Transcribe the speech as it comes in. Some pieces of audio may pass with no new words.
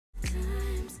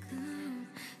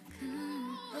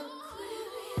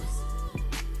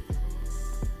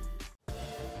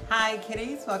Hi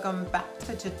kitties, welcome back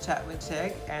to Chit Chat with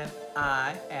Chic, and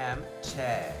I am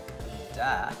Chic.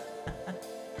 Duh.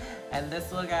 And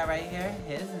this little guy right here,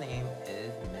 his name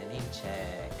is Mini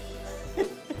Chic.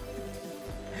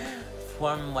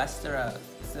 From Westeros.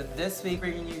 So this week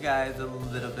bringing you guys a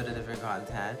little bit of different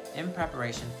content in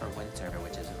preparation for winter,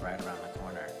 which is right around the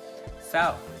corner.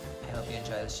 So, I hope you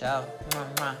enjoy the show.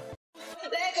 Mwah, mwah.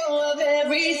 Let go of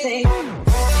everything.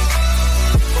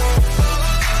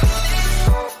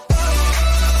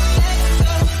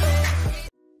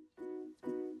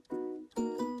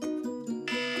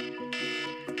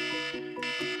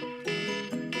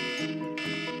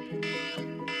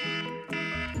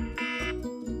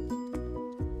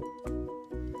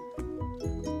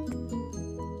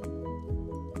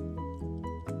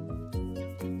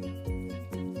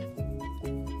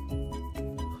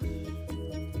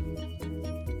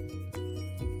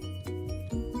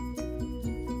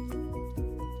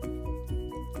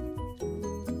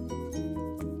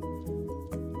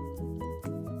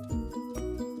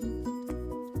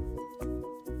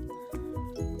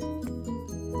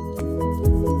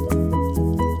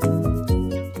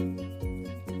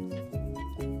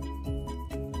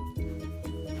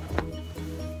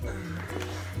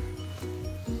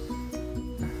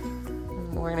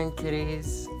 Morning,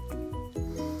 kitties.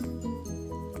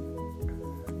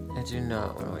 I do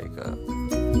not want to wake up.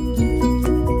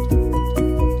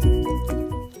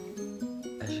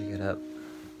 I should get up.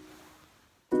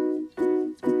 I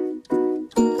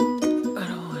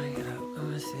don't want to get up. I'm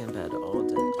going to stay in bed all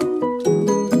day.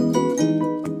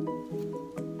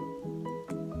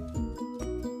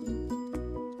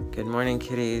 Good morning,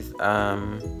 kitties.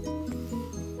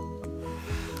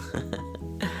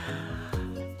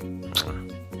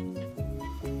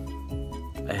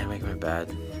 I didn't make my bed.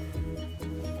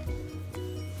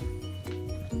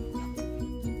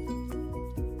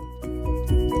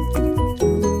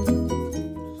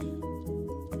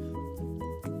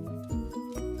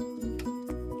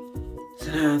 So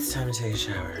now it's time to take a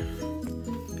shower.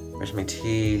 Brush my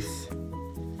teeth.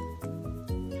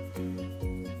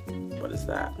 What is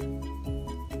that?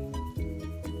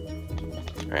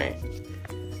 Right.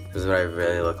 This is what I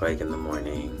really look like in the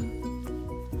morning.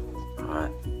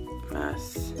 Hot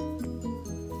mess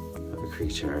of a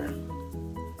creature.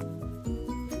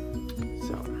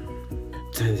 So,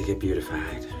 time to get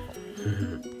beautified.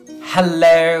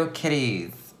 Hello,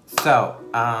 kitties. So,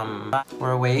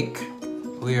 we're awake,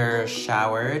 we're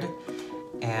showered,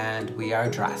 and we are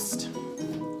dressed.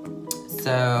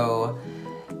 So,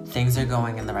 things are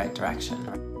going in the right direction.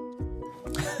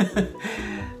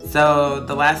 So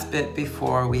the last bit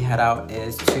before we head out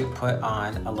is to put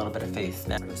on a little bit of face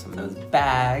now. Some of those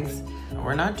bags.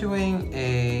 We're not doing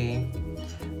a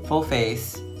full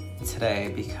face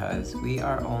today because we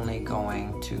are only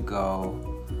going to go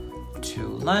to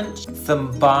lunch.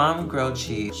 Some bomb grilled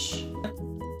cheese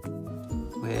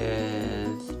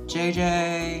with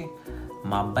JJ,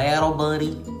 my battle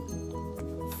buddy.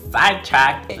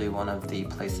 Sidetracked. One of the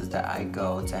places that I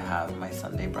go to have my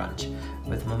Sunday brunch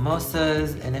with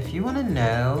mimosas. And if you want to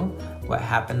know what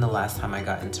happened the last time I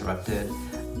got interrupted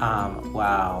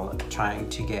while trying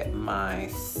to get my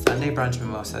Sunday brunch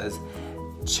mimosas,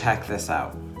 check this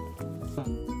out.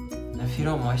 If you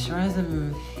don't moisturize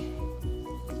them,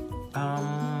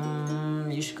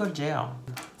 you should go to jail.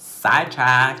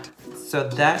 Sidetracked. So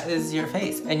that is your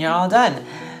face and you're all done.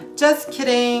 Just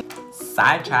kidding.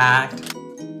 Sidetracked.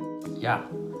 Yeah,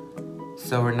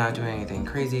 so we're not doing anything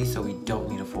crazy, so we don't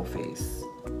need a full face.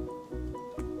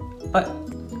 But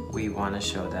we want to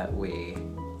show that we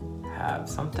have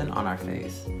something on our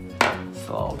face. It's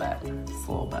a little bit, it's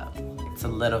a little bit. It's a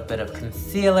little bit of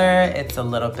concealer, it's a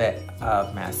little bit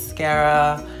of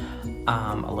mascara,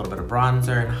 a little bit of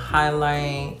bronzer and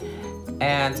highlight,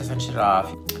 and to finish it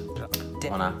off,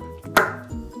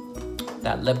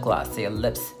 that lip gloss, so your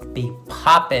lips be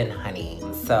poppin', honey.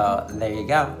 So there you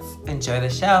go. Enjoy the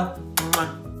show. Mwah.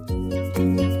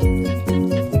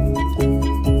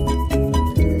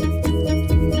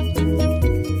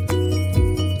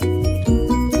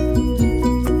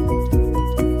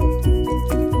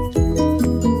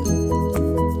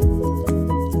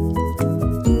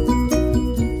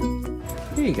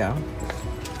 There you go.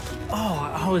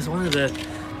 Oh, I always wanted a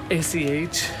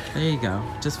ACH. There you go.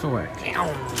 Just for work.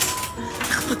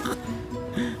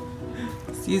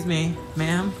 Excuse me,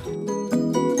 ma'am.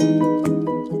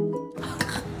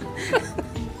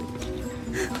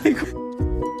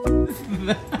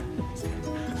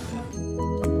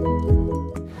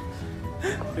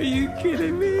 Are you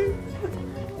kidding me?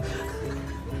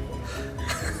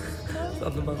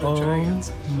 Something about the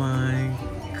dragons. Oh my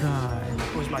god.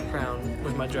 Where's my crown?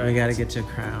 Where's my dragon? We gotta get your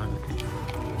crown.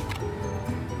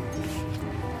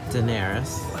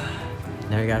 Daenerys.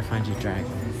 Now we gotta find your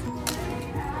dragons.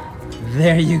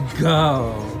 There you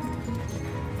go.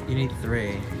 You need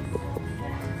 3.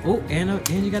 Oh, and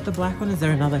you got the black one. Is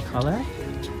there another color?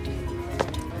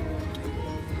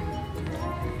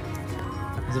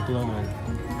 There's a blue one.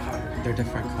 They're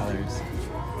different colors.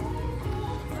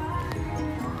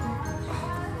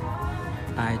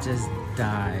 I just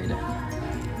died.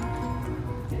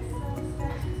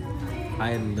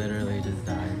 I literally just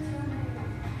died.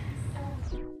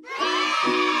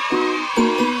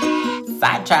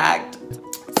 Sidetracked.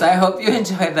 So I hope you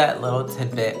enjoyed that little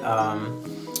tidbit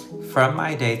from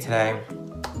my day today.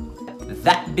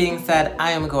 That being said,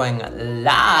 I am going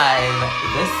live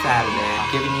this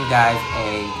Saturday, giving you guys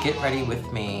a get ready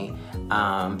with me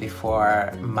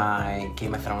before my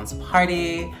Game of Thrones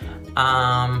party.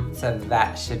 So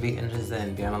that should be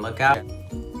interesting. Be on the lookout.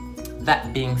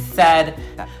 That being said,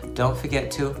 don't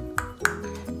forget to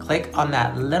click on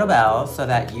that little bell so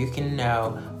that you can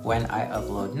know when I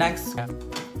upload next.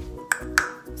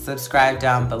 Subscribe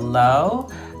down below.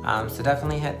 So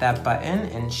definitely hit that button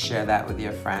and share that with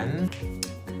your friends.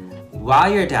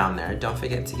 While you're down there, don't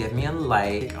forget to give me a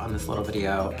like on this little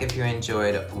video if you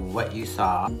enjoyed what you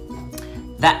saw.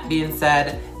 That being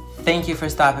said, thank you for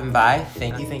stopping by.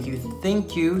 Thank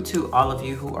you to all of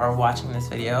you who are watching this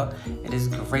video. It is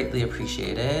greatly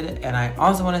appreciated. And I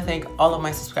also want to thank all of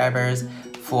my subscribers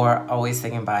for always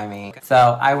sticking by me.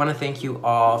 So I want to thank you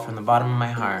all from the bottom of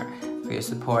my heart for your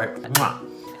support. Mwah.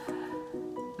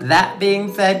 That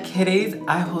being said, kiddies,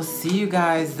 I will see you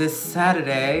guys this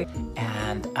Saturday.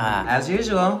 And as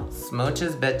usual,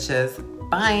 smooches, bitches.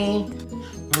 Bye.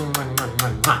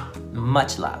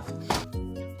 Much love.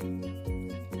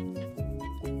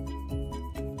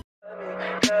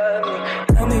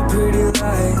 Tell me pretty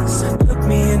lies, look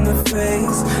me in the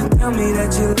face. Tell me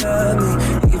that you love me,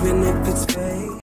 even if it's fake.